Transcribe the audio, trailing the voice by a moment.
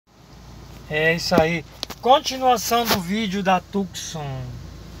É isso aí. Continuação do vídeo da Tucson,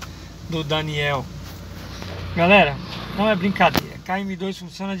 do Daniel. Galera, não é brincadeira. Km2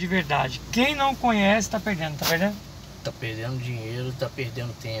 funciona de verdade. Quem não conhece tá perdendo, tá perdendo? Tá perdendo dinheiro, tá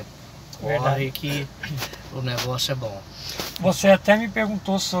perdendo tempo. Verdade. Corre que o negócio é bom. Você até me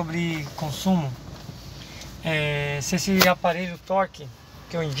perguntou sobre consumo. Se esse aparelho torque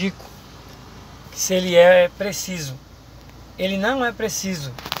que eu indico, se ele é preciso. Ele não é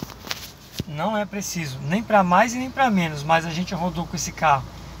preciso. Não é preciso, nem para mais e nem para menos. Mas a gente rodou com esse carro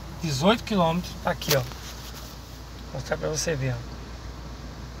 18 km, tá aqui, ó. Vou mostrar para você ver,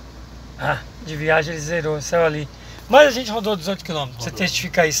 ó. De viagem ele zerou, saiu ali. Mas a gente rodou 18 km, você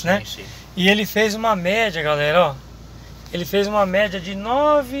testifica isso, né? Sim. E ele fez uma média, galera, ó. Ele fez uma média de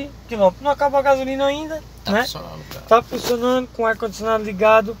 9 km. Não acabou a gasolina ainda, tá, né? Funcionando, cara. Tá funcionando, com o ar-condicionado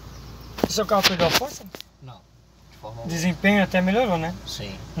ligado. O seu carro perdeu a força? Não, de forma alguma. Desempenho até melhorou, né?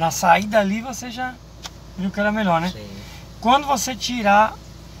 Sim. Na saída ali você já viu que era melhor, né? Sim. Quando você tirar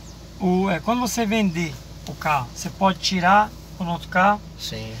quando você vender o carro, você pode tirar por outro carro.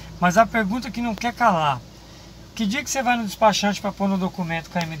 Sim. Mas a pergunta que não quer calar: que dia que você vai no despachante para pôr no documento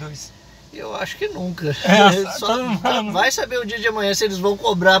Km2? Eu acho que nunca. Só vai saber o dia de amanhã se eles vão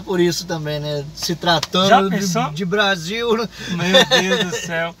cobrar por isso também, né? Se tratando de Brasil. Meu Deus do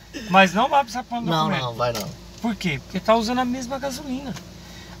céu. Mas não vai precisar pôr no documento. Não, vai não. Por quê? Porque tá usando a mesma gasolina.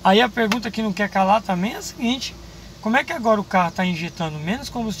 Aí a pergunta que não quer calar também é a seguinte: como é que agora o carro está injetando menos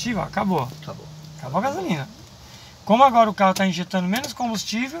combustível? Acabou a gasolina. Como agora o carro está injetando menos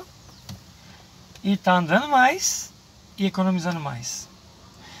combustível e está andando mais e economizando mais?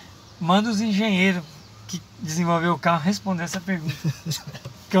 Manda os engenheiros que desenvolveu o carro responder essa pergunta.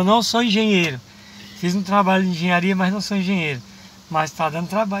 Porque eu não sou engenheiro. Fiz um trabalho de engenharia, mas não sou engenheiro. Mas está dando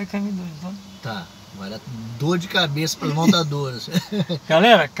trabalho Km2, então. Tá, vai dar dor de cabeça para os montadores.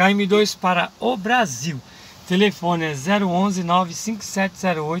 Galera, Km2 para o Brasil. Telefone é 011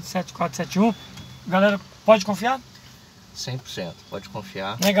 95708 7471. Galera, pode confiar? 100%, pode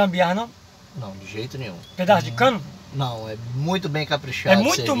confiar. Não é gambiarra, não? Não, de jeito nenhum. Pedaço de cano? Não, é muito bem caprichado. É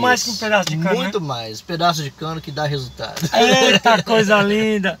muito mais que um pedaço de cano, muito né? mais, pedaço de cano que dá resultado. Eita, coisa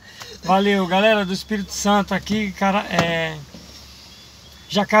linda! Valeu, galera do Espírito Santo aqui, cara,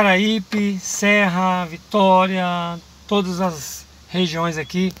 Jacaraipe, Serra, Vitória, todas as regiões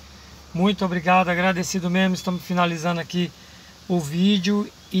aqui. Muito obrigado, agradecido mesmo. Estamos finalizando aqui o vídeo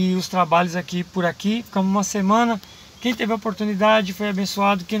e os trabalhos aqui por aqui. Ficamos uma semana. Quem teve a oportunidade foi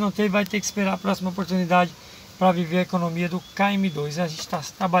abençoado. Quem não teve vai ter que esperar a próxima oportunidade para viver a economia do Km2. A gente está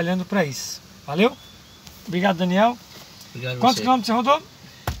trabalhando para isso. Valeu? Obrigado, Daniel. Obrigado. Quantos quilômetros você rodou?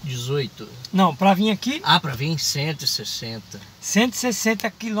 18. Não, para vir aqui. Para vir 160. 160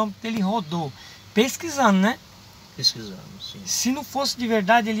 quilômetros ele rodou. Pesquisando, né? Pesquisando, sim. Se não fosse de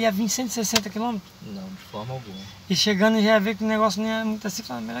verdade, ele ia vir 160 quilômetros. Não, de forma alguma. E chegando já ia ver que o negócio não é muito assim,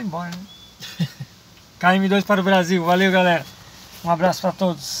 falando melhor ir embora, né? Km2 para o Brasil. Valeu, galera. Um abraço para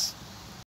todos.